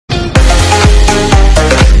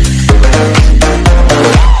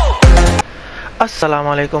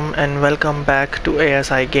अस्सलामुअलैकुम and welcome back to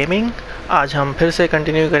ASI gaming. आज हम फिर से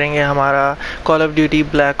कंटिन्यू करेंगे हमारा call of duty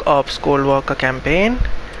black ops cold war का कैंपेन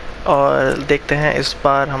और देखते हैं इस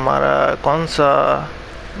बार हमारा कौन सा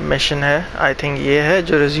मिशन है। आई थिंक ये है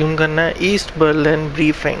जो रिज्यूम करना है, east Berlin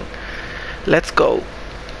briefing. Let's go.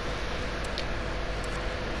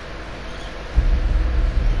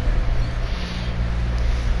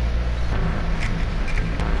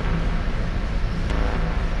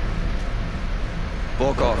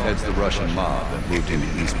 Volkov heads the Russian mob that moved into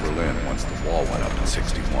East Berlin once the wall went up in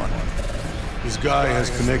 '61. This guy has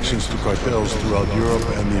connections to cartels throughout Europe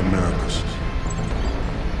and the Americas.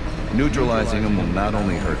 Neutralizing him will not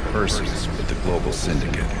only hurt Percy's, but the global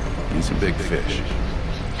syndicate. He's a big fish.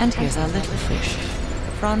 And here's our little fish,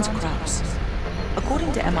 Franz Kraus.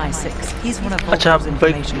 According to MI6, he's one of अच्छा Volkov's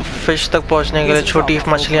big information. Fish तक पहुंचने के लिए छोटी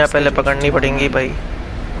मछलियाँ पहले पकड़नी पड़ेंगी भाई।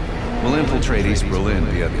 We'll infiltrate East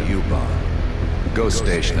Berlin via the U-bomb. The ghost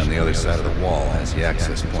station on the other side of the wall has the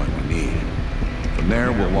access point we need. From there,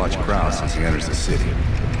 we'll watch Kraus as he enters the city.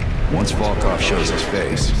 Once Volkov shows his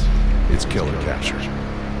face, it's kill or capture.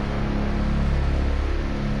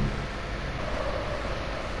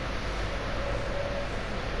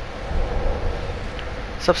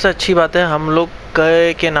 सबसे अच्छी बात है हम लोग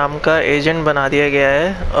के नाम का agent बना दिया गया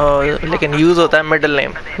है और लेकिन यूज़ होता है मिडिल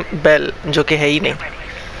नेम बेल, जो कि है ही नहीं।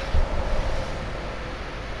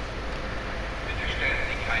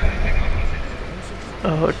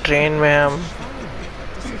 और ट्रेन में हम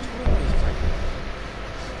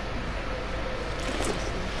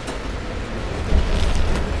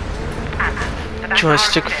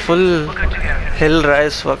जॉयस्टिक फुल हिल रहा है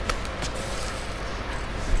इस वक्त।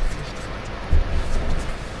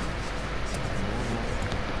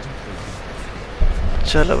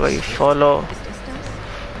 चलो भाई, फॉलो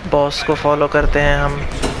बॉस को फॉलो करते हैं हम।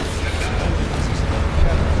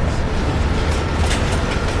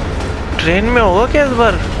 ट्रेन में होगा क्या इस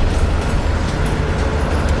बार?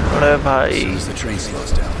 अरे भाई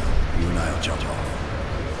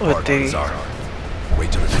ओ तेरी।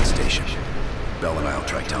 Wait till the next station. Bell and I'll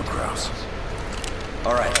track down Kraus.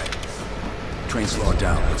 All right. Train slowing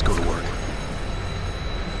down. Let's go to work.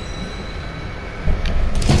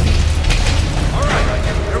 All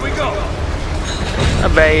right. Here we go.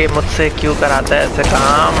 अबे ये मुझसे क्यों कराता है ऐसे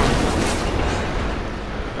काम?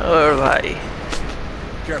 और भाई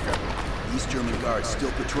Careful. East German guards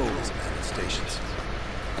still patrol these abandoned stations.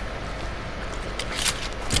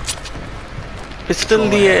 Pistol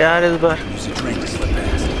दिए यार इस बार। Use the train to slip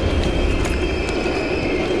past.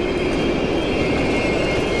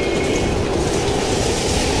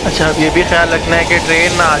 अच्छा, अब ये भी ख्याल रखना है कि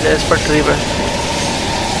ट्रेन ना आ जाए इस पटरी पे।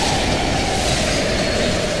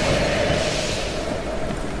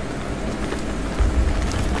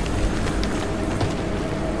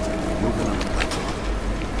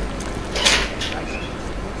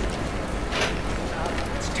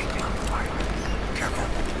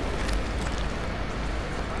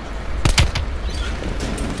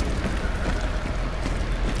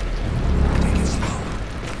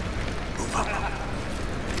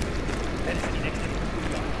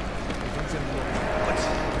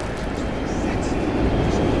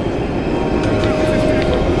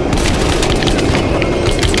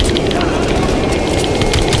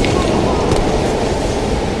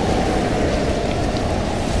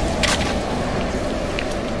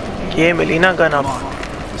 ये मिली ना गन अब।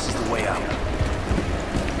 This is the way out.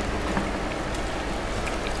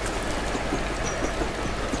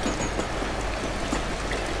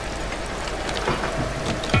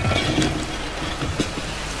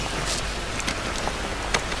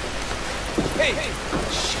 Hey!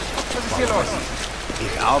 Was ist hier los?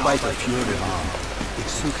 Ich arbeite für den Arm.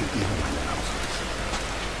 Ich suche Ihren Haus.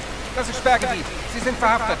 Das ist Sperrgebiet. Sie sind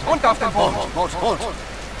verhaftet. Runter auf den Boden. Halt!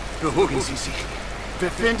 Beruhigen Sie sich. Wir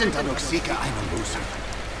finden dann noch sicher einen Loser.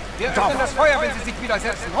 Wir öffnen das Feuer, wenn Sie sich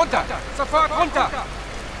widersetzen. Runter! Sofort runter!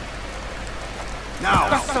 Now!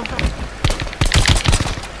 Was zum...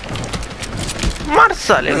 मर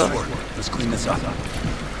साले को। Let's clean this up.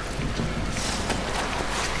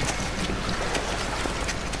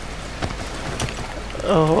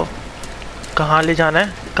 ओह, कहाँ ले जाना है?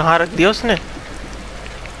 कहाँ रख दिया उसने?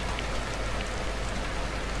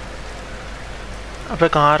 अबे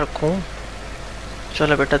कहाँ रखूं?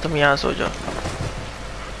 चलो बेटा तुम यहाँ सो जाओ,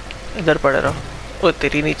 इधर पड़े रहो। ओ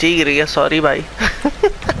तेरी नीचे ही गिरी है, सॉरी भाई।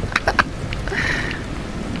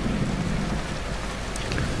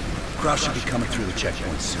 Kraus should be coming through the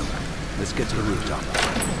checkpoint soon. Let's get to the rooftop.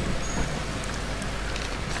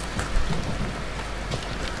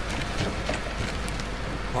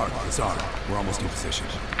 Park, disarm. We're almost in position.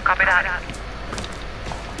 Copy that.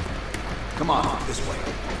 Come on, this way.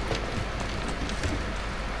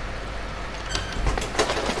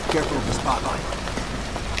 Careful of the spotlight.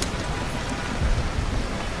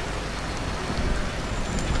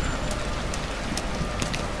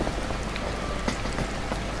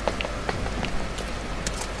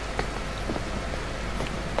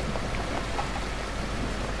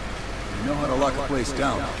 You know how to lock a place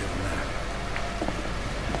down, given that.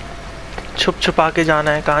 छुप छुपा के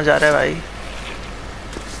जाना है. कहाँ जा रहा है भाई?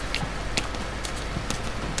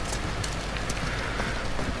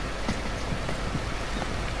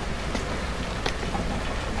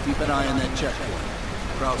 Keep an eye on that checkpoint.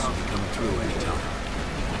 Kraus will be coming through anytime.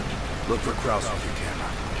 Look for Kraus with your camera.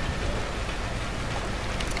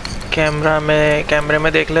 कैमरे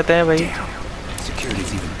में देख लेते हैं भाई. Damn.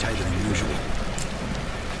 Security's even tighter than usual.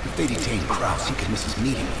 If they detain Kraus, he could miss his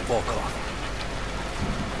meeting with Volkov.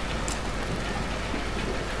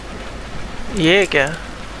 ये क्या?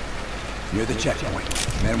 Near the checkpoint.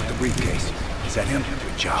 Man with the briefcase. Is that him?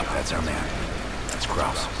 Good job. That's our man. That's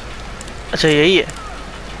Kraus. अच्छा यही है.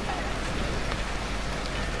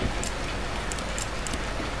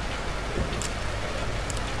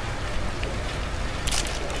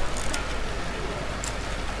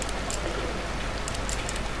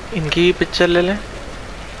 इनकी picture ले लें.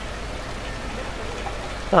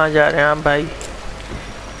 कहाँ जा रहे हैं आप भाई?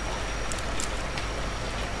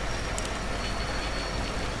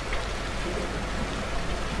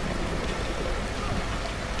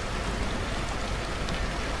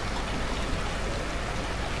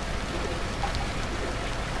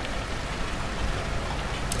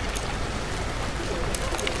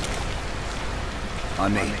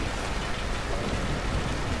 On me.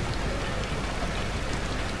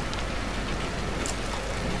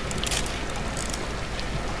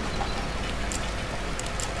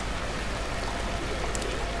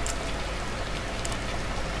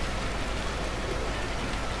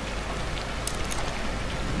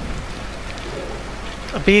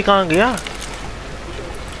 अभी कहाँ गया?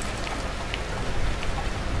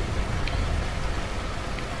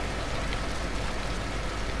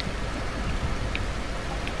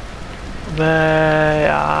 बे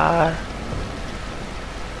यार.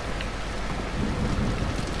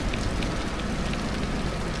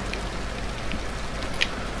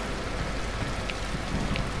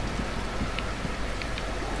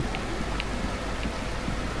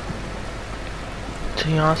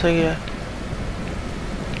 यहाँ से गया.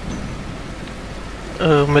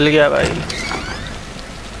 मिल गया भाई.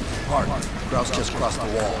 Park. Kraus just crossed the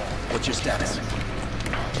wall. What's your status?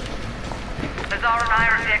 Bazaar and I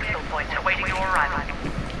are at the exfil point, awaiting your arrival.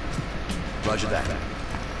 Roger that.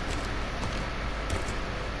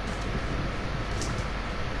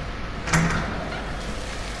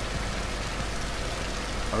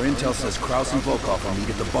 Our intel says Kraus and Volkov will meet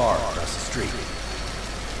at the bar across the street.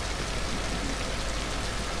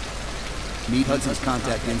 Meet Hudson's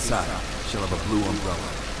contact inside. She'll have a blue umbrella.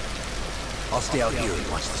 I'll stay out here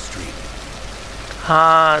and watch the street.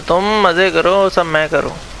 हाँ तुम मजे करो, सब मैं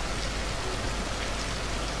करूँ.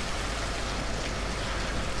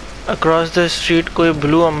 Across the street कोई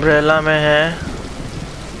blue umbrella में है.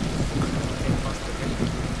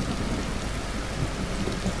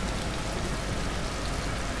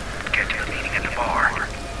 Get to the meeting at the bar.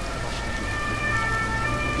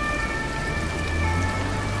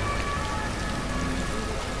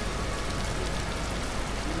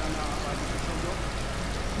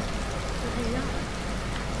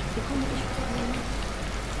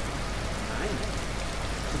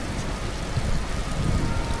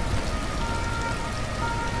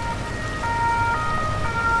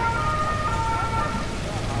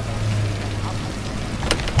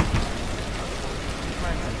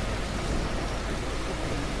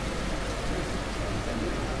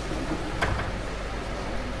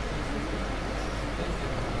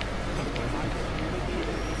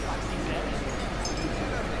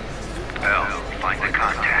 Find the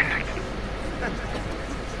contact.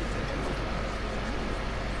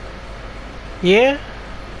 ये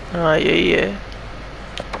हाँ यही है.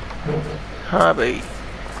 हाँ भाई.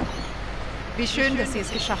 Wie schön, dass Sie es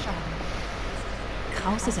geschafft haben.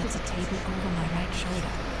 Kraus is at the table over my right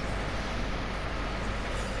shoulder.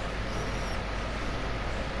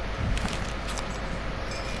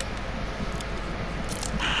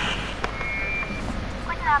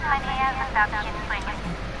 Guten Abend, meine Herren. Darf ich Ihnen bringen?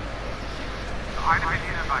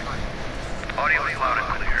 Audio is loud and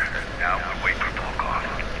clear. Now we wait for Volkov.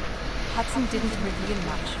 Hudson didn't reveal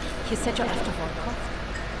much. He said you're after Volkov.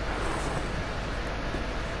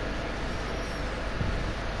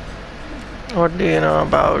 What do you know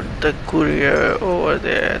about the courier over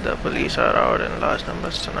there? The police are out in large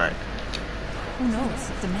numbers tonight. Who knows?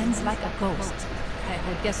 The man's like a ghost. I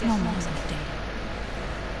would guess no more than a day.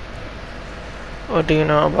 What do you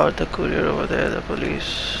know about the courier over there, the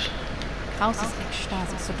police? Kraus is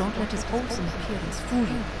ex-Stasi, so don't let his wholesome appearance fool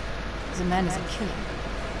you. The man is a killer.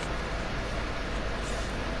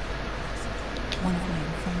 One of my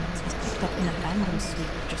informants was picked up in a random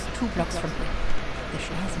sweep just 2 blocks from here. The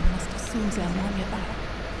Stasi must assume they are more nearby.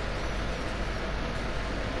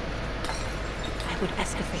 I would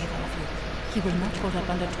ask a favor of you. He will not hold up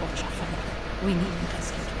under torture for long. We need him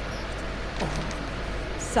rescued. Or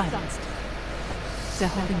silenced. They're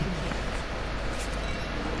holding him here.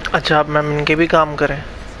 अच्छा, अब ma'am इनके भी काम करें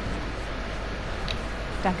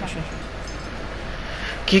Dankeschön.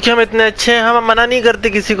 क्योंकि हम इतने अच्छे हैं, हम मना नहीं करते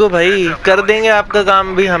किसी को भाई। कर देंगे आपका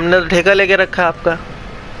काम भी, हमने ठेका लेके रखा आपका।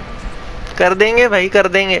 कर देंगे भाई, कर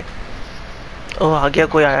देंगे। ओह, आ गया,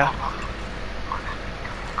 कोई आया।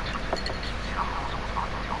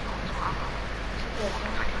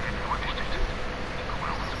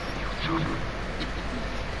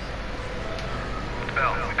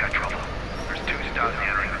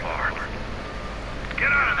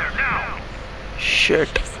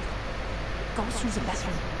 Shit. Go through the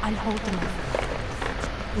bathroom. I'll hold them off.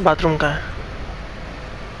 Bathroom कहाँ है?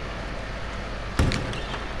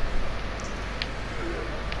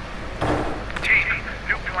 Team,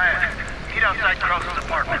 new plan. Meet outside Krause's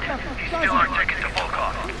apartment. He's still our ticket to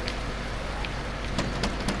Volkov.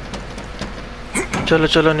 चलो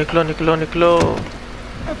चलो, निकलो निकलो निकलो।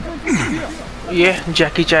 ये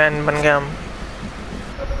जैकी चैन बन गए हम।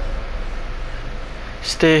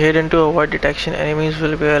 Stay hidden to avoid detection. Enemies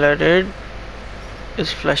will be alerted.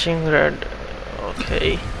 Is flashing red.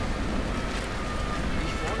 Okay.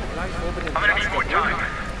 I'm gonna need more time.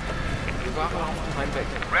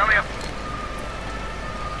 Rally up.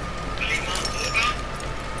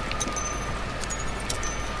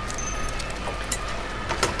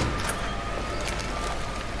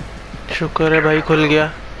 शुक्र है भाई, खुल गया।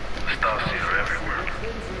 Stasi are everywhere.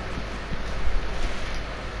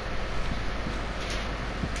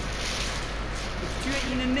 Ich tue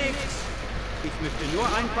Ihnen nichts. Ich möchte nur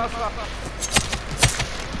ein paar Fragen.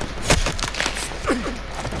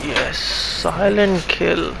 Yes, silent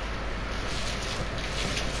kill.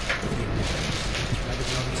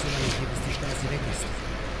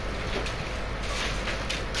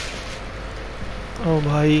 ओ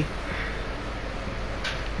भाई,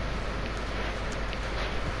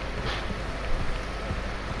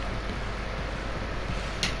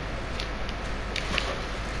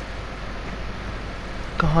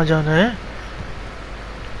 कहाँ जाना है?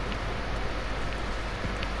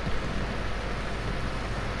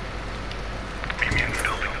 Meet me in the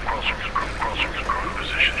building. Krauser's current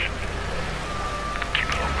position. Keep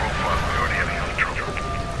a low profile. We already have enough trouble.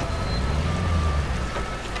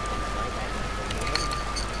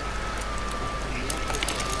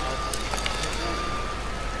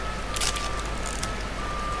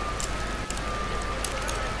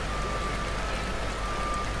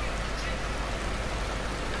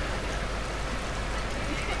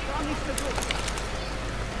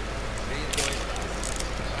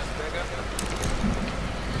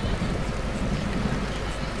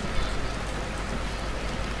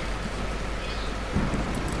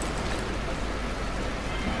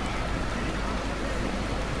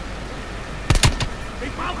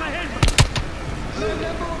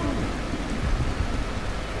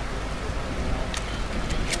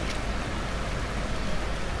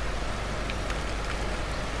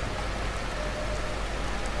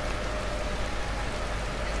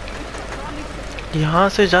 यहाँ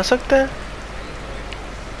से जा सकते हैं?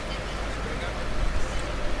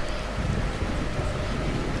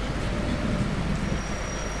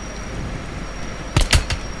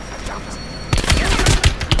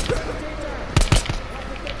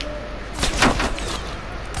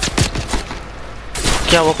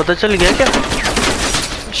 क्या वो पता चल गया क्या?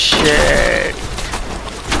 Shit.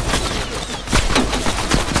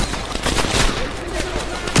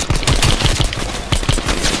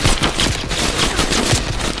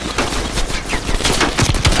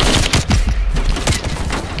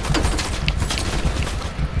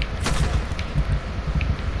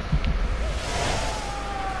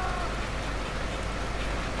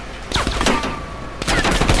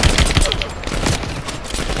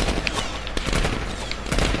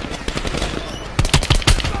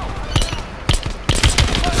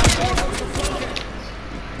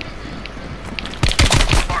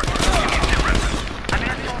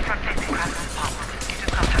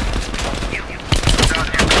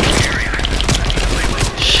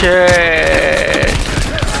 Shit.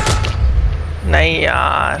 नहीं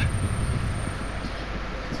यार,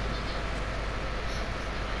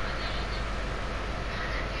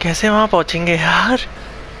 कैसे वहां पहुंचेंगे यार?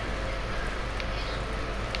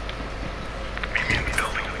 Meet me in the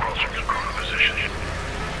building across from your current position.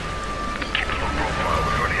 Keep a low profile.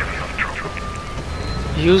 We already have enough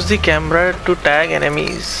trouble. Use the camera to tag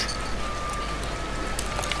enemies.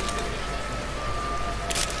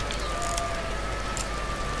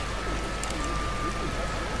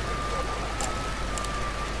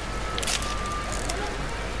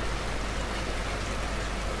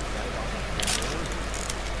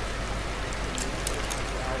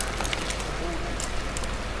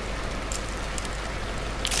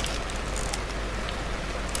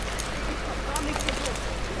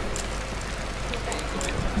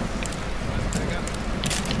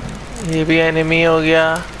 ये भी एनिमी हो गया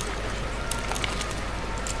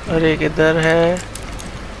और एक इधर है।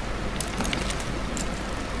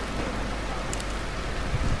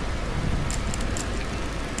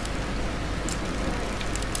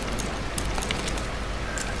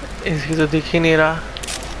 इसकी तो दिख ही नहीं रहा।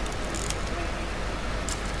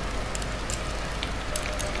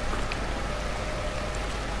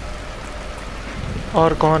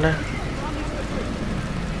 और कौन है?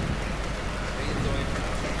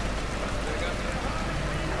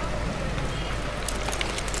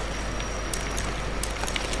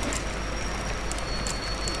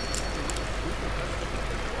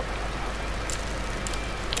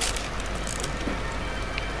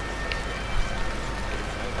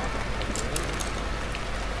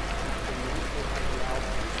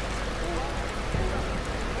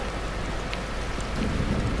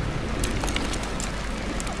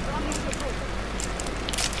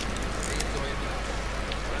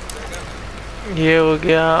 ये हो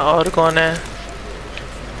गया। और कौन है?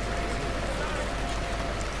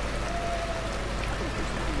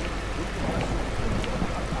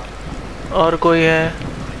 और कोई है?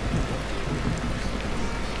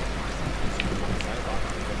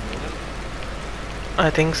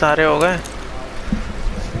 आई थिंक सारे हो गए।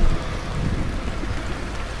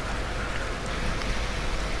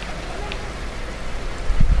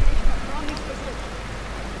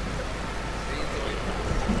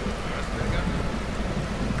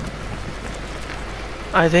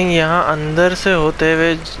 आई थिंक यहाँ अंदर से होते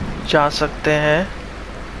हुए जा सकते हैं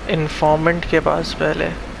इन्फॉर्मेंट के पास पहले।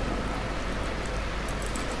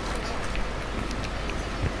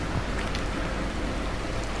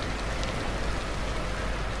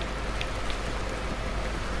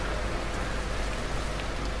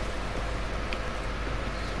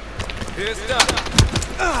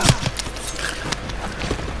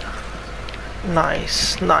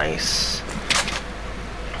 Nice nice.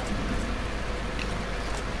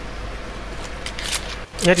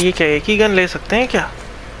 यार ये क्या एक ही गन ले सकते हैं क्या?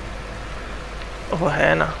 वो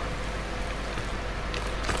है ना,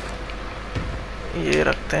 ये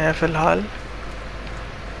रखते हैं फिलहाल।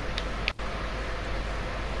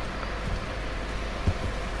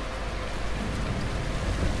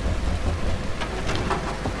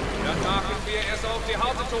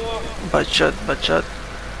 बचत बचत।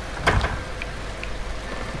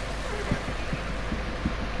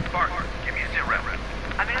 Barton, give me a sit rep.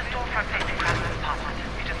 I'm in a storefront facing Francis' apartment.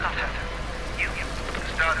 You just got her. You.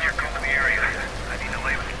 Stop your cool in the area. I need to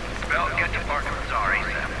leave. Bell, get to Barton Bazaar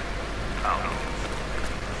ASAP. Out.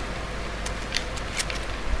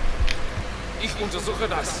 Ich untersuche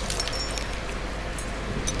das.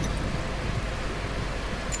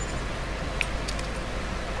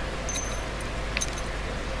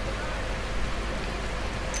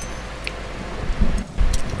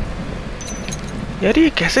 यार ये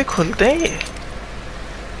कैसे खुलते हैं ये?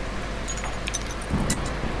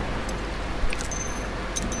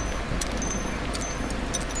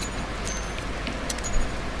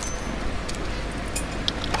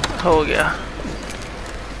 हो गया।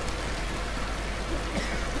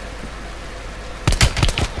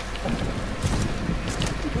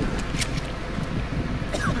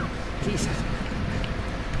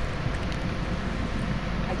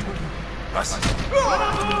 Was?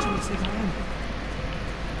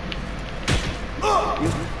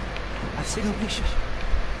 I've seen a wish.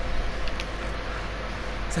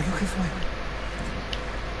 They're looking for him.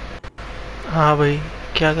 हाँ भाई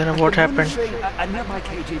क्या करें? What happened? A nearby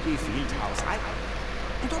KGB field house. I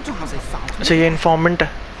don't know how they found him. अच्छा ये इन्फॉर्मेंट है।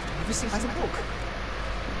 Never seen by the book.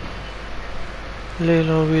 ले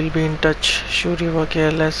लो, we'll be in touch. Sure you were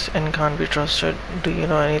careless and can't be trusted. Do you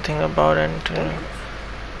know anything about it?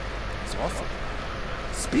 It's awful.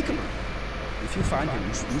 Speakable. If you find him,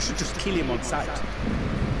 you should just kill him on sight.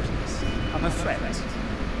 Please. I'm a friend.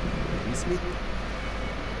 Miss me?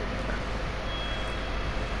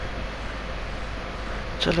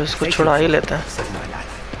 चलो इसको छुड़ा ही लेते हैं। Saved my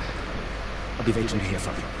life. I'll be waiting to hear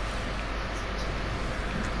from you.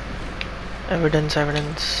 Evidence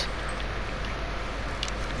evidence.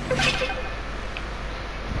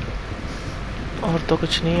 और तो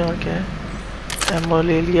कुछ नहीं, और क्या है? एमओ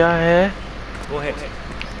ले लिया है। Go ahead.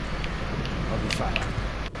 I'll be fine.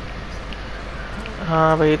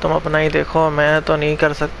 हाँ भाई, तुम अपना ही देखो, मैं तो नहीं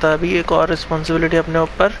कर सकता अभी एक और रिस्पॉन्सिबिलिटी अपने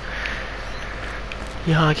ऊपर।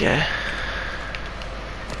 यहाँ क्या है?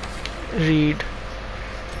 रीड।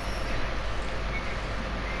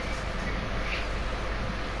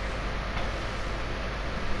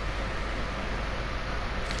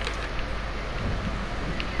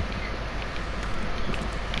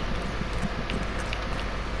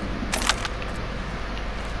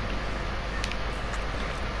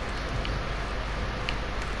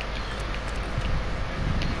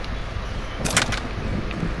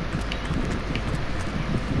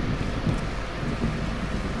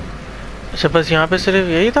 अच्छा, बस यहाँ पे सिर्फ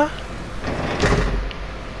यही था?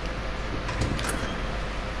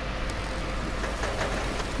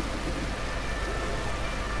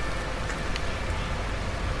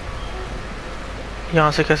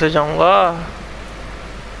 यहाँ से कैसे जाऊंगा?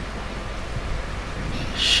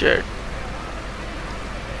 शिट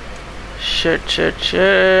शिट शिट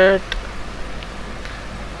शिट,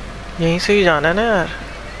 यहीं से ही जाना है ना यार।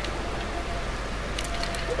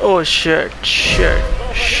 Oh shit shit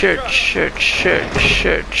shit shit shit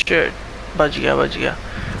shit shit, बच गया बच गया।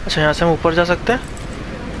 अच्छा, यहाँ से हम ऊपर जा सकते हैं?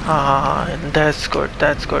 हाँ हाँ हाँ, that's good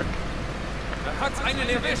that's good.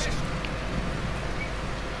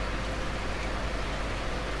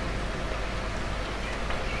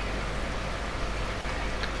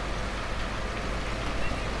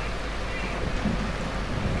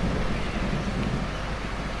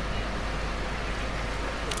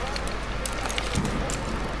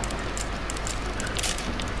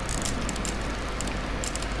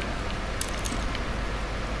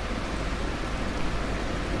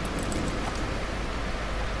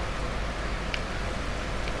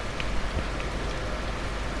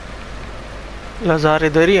 Lazare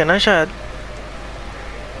इधर ही है ना शायद।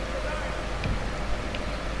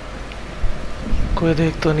 कोई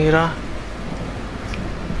देख तो नहीं रहा।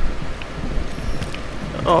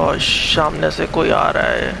 और सामने से कोई आ रहा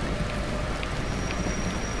है।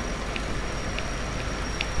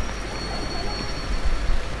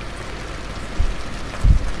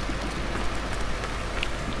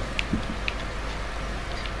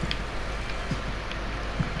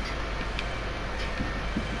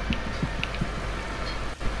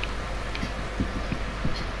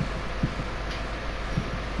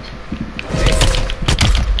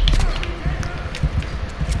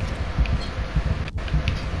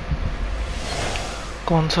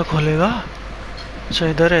 कौन सा खोलेगा? अच्छा,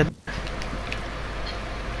 इधर है।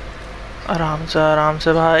 आराम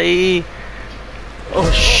से भाई।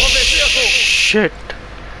 ओह शिट,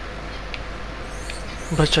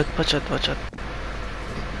 बचत बचत बचत।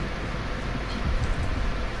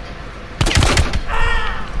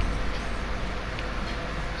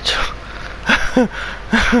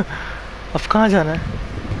 अब कहाँ जाना है?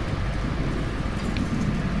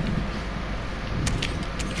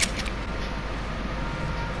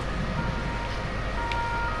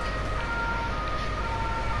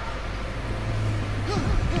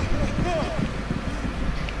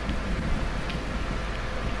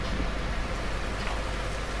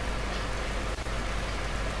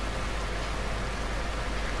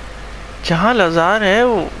 जहाँ लजार है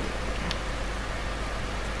वो,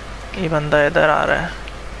 ये बंदा इधर आ रहा है।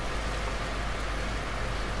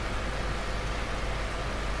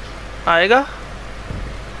 आएगा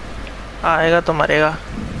आएगा तो मरेगा,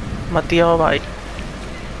 मत आओ भाई।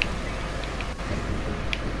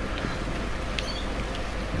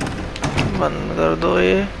 बंद कर दो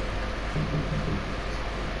ये।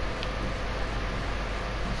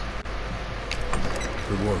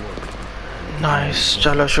 नाइस,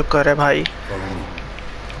 चलो शुक्र है भाई।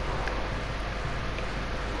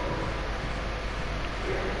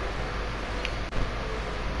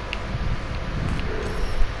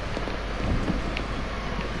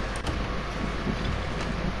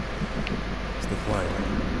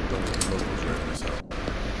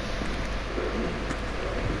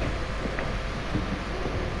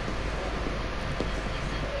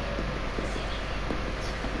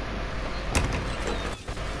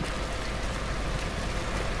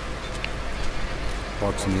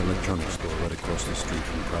 Parks in the electronics store right across the street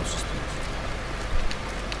from Krause's place.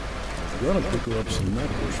 We ought to pick her up some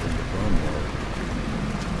knuckles from the bomb wall.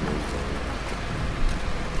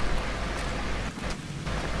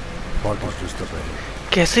 Park is just up ahead.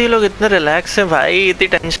 कैसे ये लोग इतने रिलैक्स हैं भाई, इतनी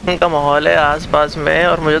टेंशन का माहौल है आसपास में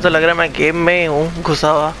और मुझे तो लग रहा है मैं गेम में ही हूँ घुसा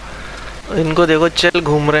हुआ। इनको देखो चिल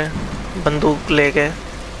घूम रहे हैं बंदूक लेके।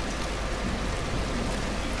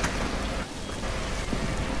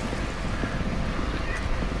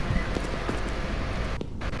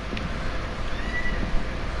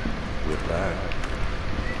 With that,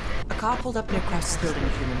 A car pulled up near Kraus' building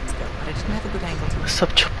a few minutes ago, but I didn't have a good angle to it.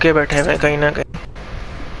 सब छुप के बैठे हुए हैं कहीं ना कहीं।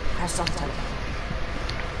 Kraus on the telephone.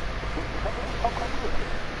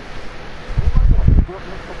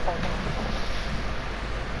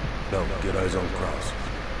 No, get eyes on Kraus.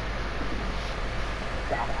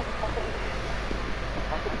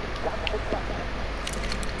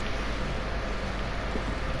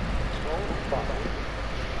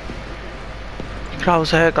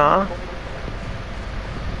 Crows है कहाँ?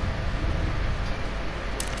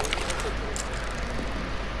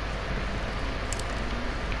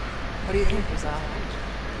 What do you think, Rizal?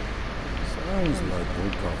 Sounds like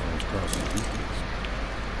Volkov owns Kraus's weakness.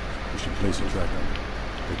 We should place a track on him.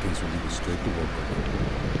 The case will lead us straight to Volkov.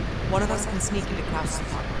 One of us can sneak into Kraus'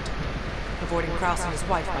 apartment. Avoiding Kraus and his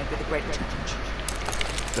wife might be the greater challenge.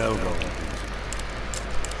 That'll go.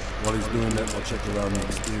 While he's doing that, I'll check around the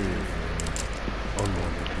exterior for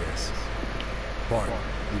unwanted guests. Bart,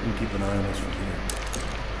 you can keep an eye on us from here.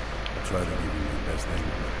 I'll try to give you the best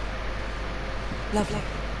angle. Lovely.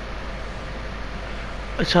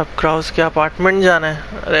 अच्छा अब crows के apartment जाना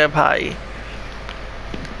है? अरे भाई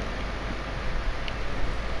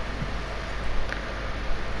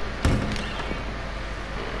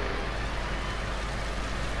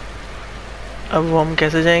अब वो हम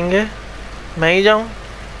कैसे जाएंगे? मैं ही जाऊं?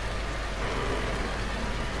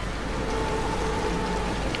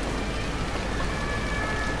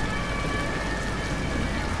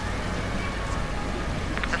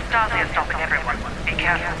 The Stasi are stopping everyone. Be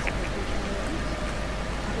careful.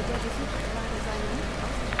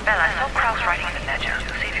 Bell, I saw Kraus writing in the ledger.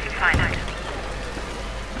 See if you can find it.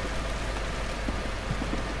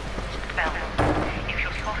 Bell, if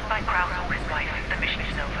you're spotted by Kraus or his wife, the mission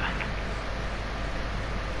is over.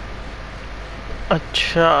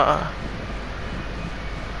 अच्छा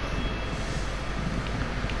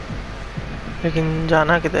लेकिन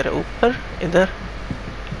जाना किधर है? ऊपर? इधर?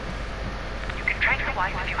 You can train your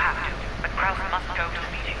wife if you have to, but Kraus must go to the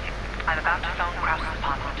meeting. I'm about to phone Kraus'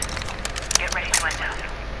 apartment. Get ready to enter.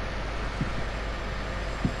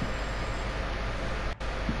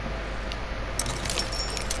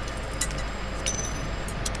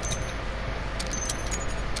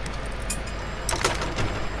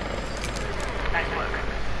 Nice work.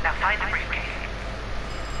 Now find the briefcase.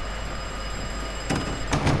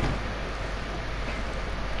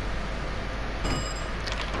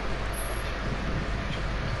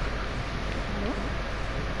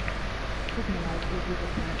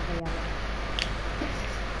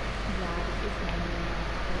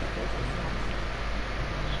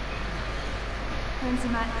 Hören Sie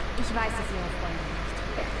mal, ich weiß, dass Ihre Freundin nicht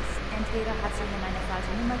hier ist. Entweder hat sie Ihnen eine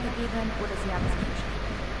falsche Nummer gegeben oder Sie haben sich versteckt.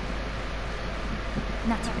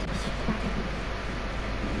 Natürlich.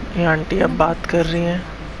 ये aunty अब बात कर रही हैं।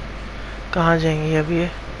 कहाँ जाएंगी अब ये?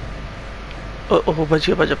 ओह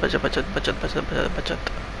बचिए बचत बचत बचत बचत बचत बचत बचत।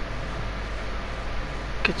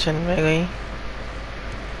 किचन में गई।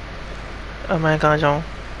 अब मैं कहाँ जाऊँ?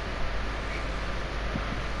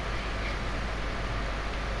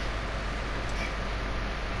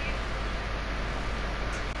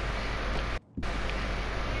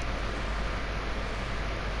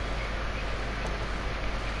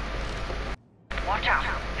 Watch out.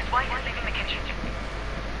 His wife is leaving the kitchen.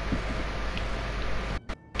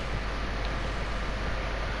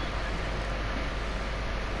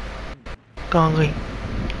 कहाँ गई?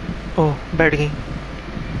 ओह बैठ गई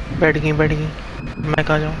बैठ गई बैठ गई। मैं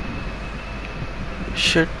कहाँ जाऊँ?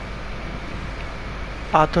 शिट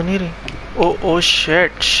आ तो नहीं रही। ओ oh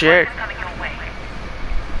shit shit. It's coming your way.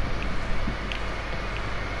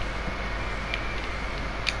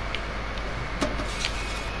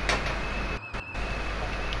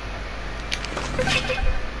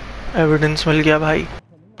 Evidence मिल गया भाई।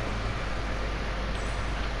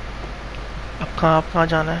 अब कहाँ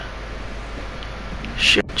जाना है?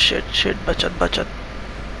 शिट शिट शिट बचत बचत।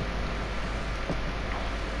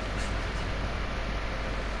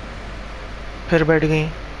 फिर बैठ गई।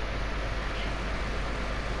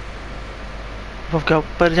 वो क्या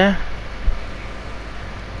ऊपर जाए?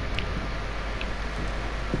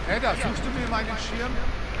 Hey, da suchst du mir meinen Schirm?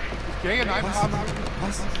 Ich gehe in ein paar Minuten.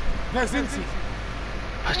 Was? Wer sind Sie?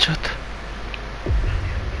 बचत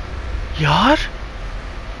यार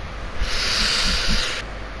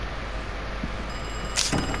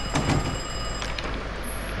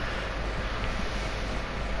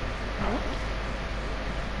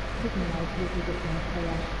Tut mir leid, blutiges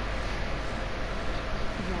Landfeuer.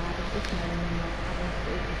 Ja, das ist meine Nummer, aber so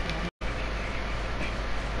ist es ja.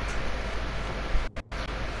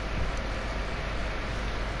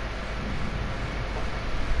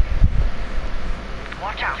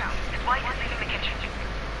 Watch out. His wife is leaving the kitchen.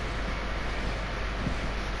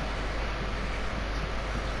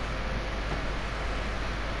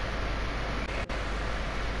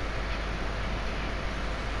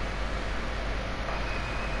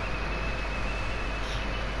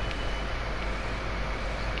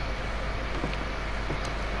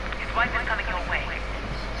 His wife is coming your way.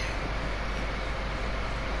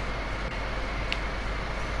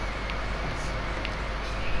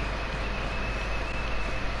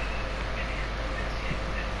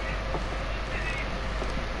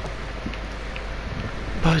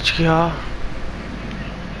 बच गया।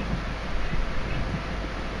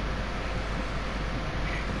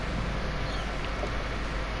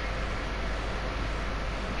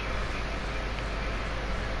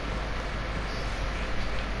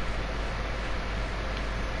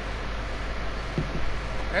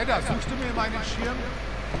 Ada, suchst du mir meinen Schirm?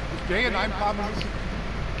 Ich gehe in ein paar Minuten.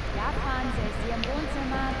 Ja, Franz, er ist hier im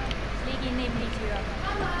Wohnzimmer. Ich lege ihn neben die Tür.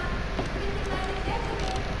 Mama,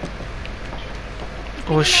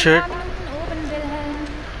 Oh shit. Oben, Wilhelm.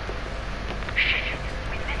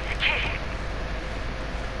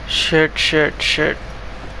 Shit.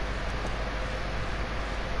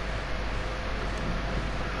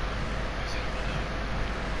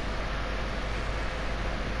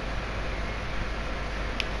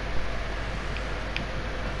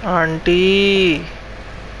 Aunty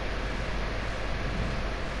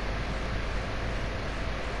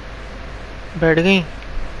बैठ गई।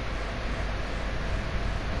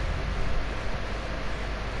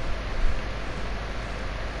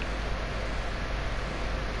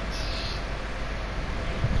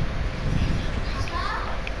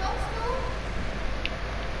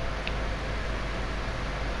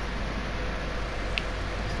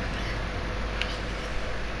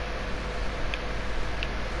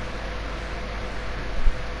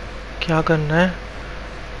 क्या करना है?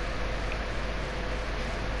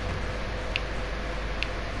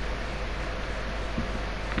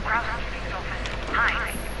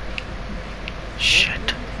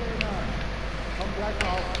 Shit.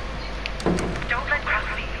 Don't let Kraus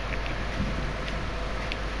leave.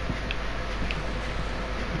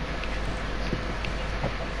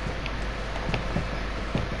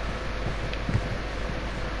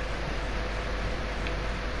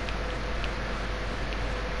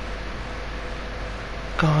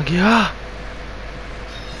 कहाँ गया?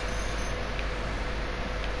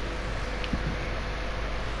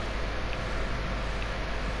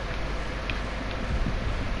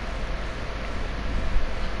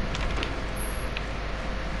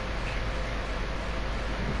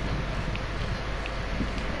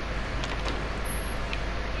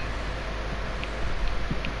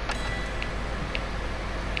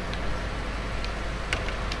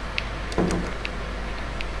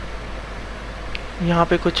 यहाँ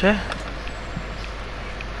पे कुछ है?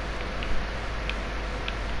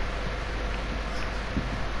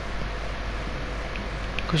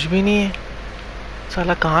 कुछ भी नहीं है।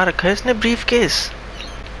 साला कहाँ रखा है इसने brief case?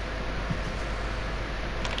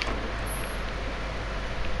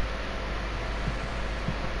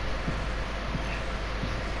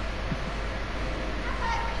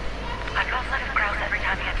 I've lost sight of Kraus every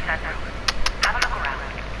time he hits that room. Have a look around.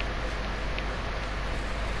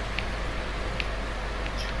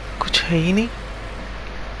 कुछ है ही नहीं।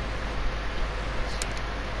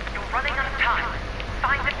 You're running out of time.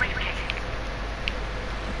 Find the briefcase.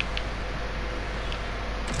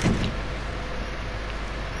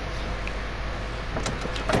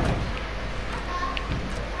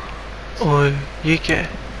 ओए ये क्या है?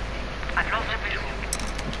 I've lost a visual.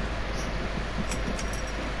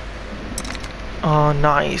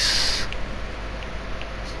 Nice.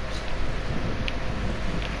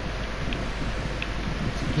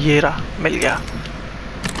 ये रहा, मिल गया।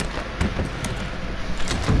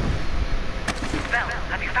 Bell,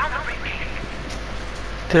 have you found the briefcase?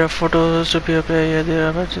 There are photos to be appear here. There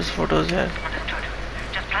are just photos here. Understood.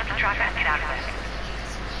 Just plant the tracker and get out of there.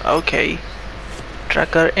 Okay.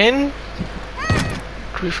 Tracker in.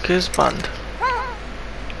 Briefcase बंद।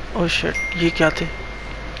 Oh shit, ये क्या थे?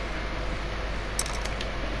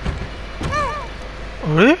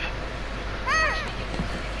 अरे?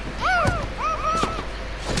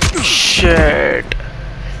 Shit.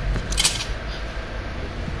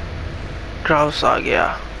 Kraus आ गया।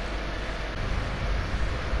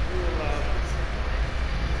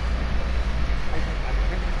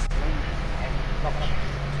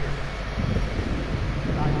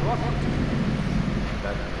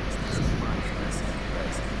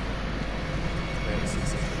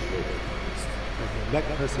 let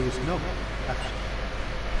Perseus know, actually.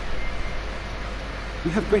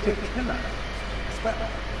 We have greater killer as well.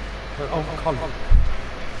 Her own colleague.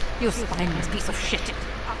 You spineless piece of shit.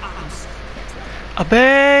 अबे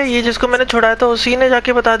ये जिसको मैंने छुड़ाया था उसी ने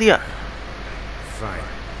जाके बता दिया। Fine.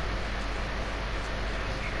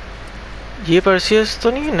 ये पर्सियस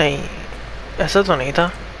तो नहीं, नहीं ऐसा तो नहीं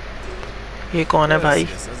था। ये कौन है भाई?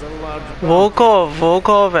 वो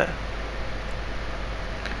कौव है।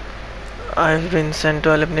 I've been sent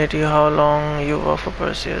to eliminate you. How long you were for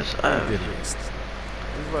Perseus?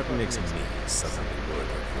 What makes me suddenly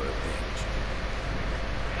worthy for a change?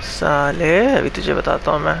 साले अभी तुझे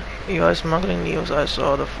बताता हूँ मैं। You are smuggling news. I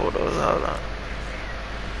saw the photos. How long?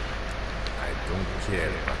 I don't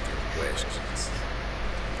care about your questions.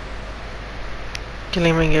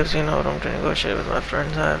 Killing me gives you no room to negotiate with my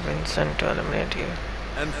friends. I have been sent to eliminate you.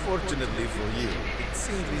 Unfortunately for you, it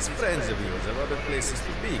seems these friends of yours have other places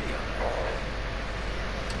to be.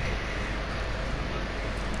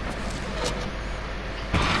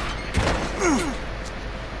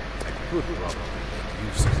 I could probably make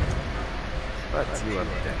use of it, but you are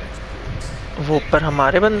damaged goods. वो ऊपर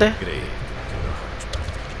हमारे बंदे। Great.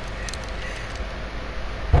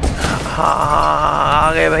 हाँ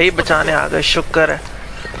आ गए भाई, बचाने आ गए, शुक्र है।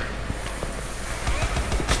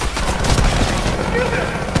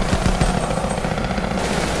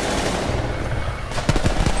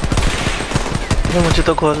 मुझे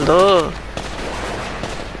तो खोल दो।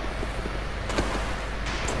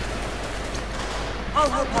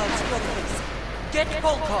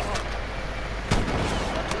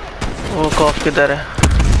 वो कॉफ किधर है?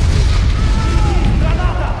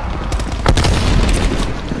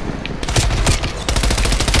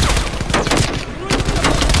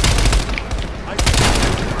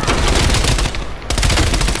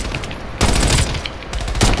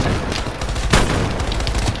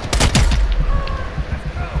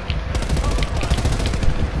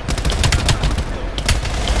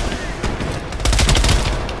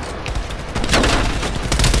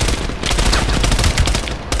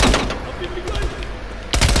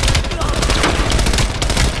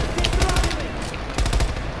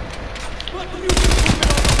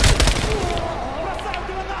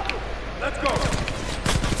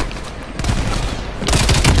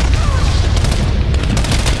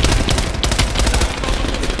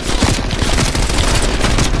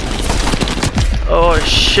 Oh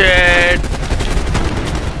shit.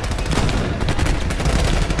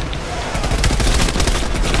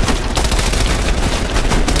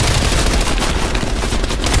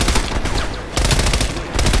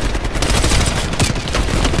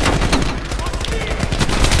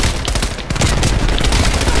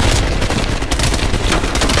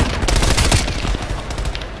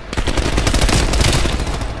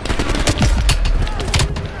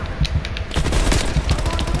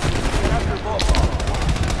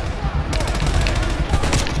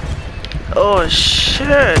 Oh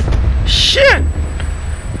shit! Shit!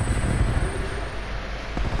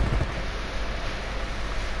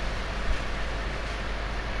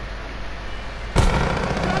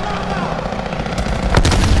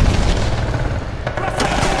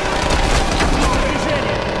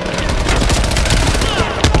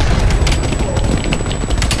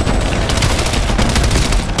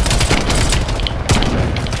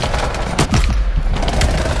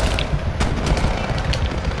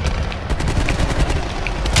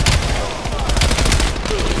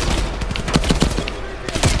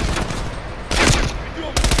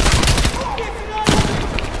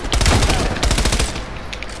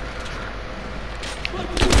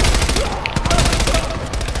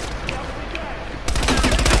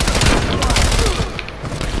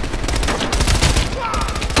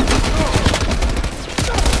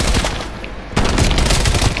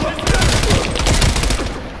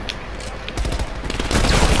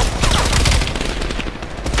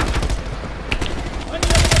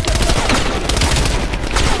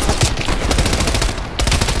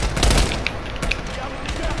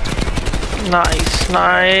 Nice,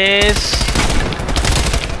 nice.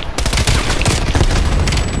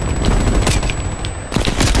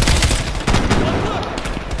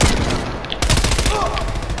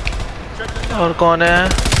 और कौन है?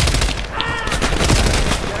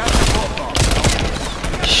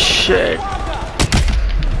 Shit.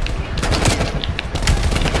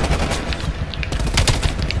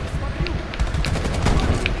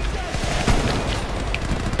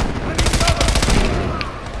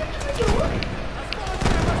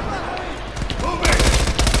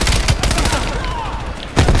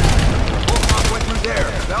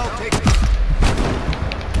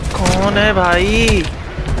 कौन है भाई?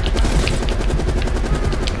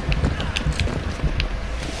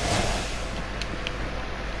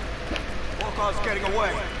 getting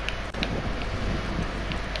away.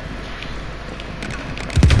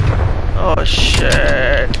 Oh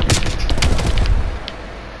shit.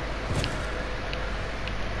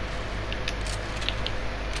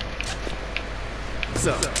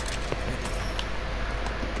 So,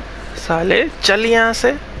 साले चल यहाँ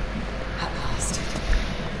से. At last.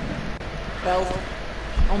 Well,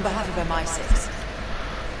 on behalf of MI6,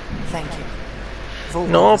 thank you. For all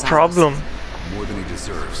No those hours. problem. More than he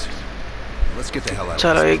deserves. Let's get the hell out of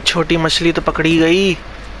चलो here. एक छोटी मछली तो पकड़ी गई.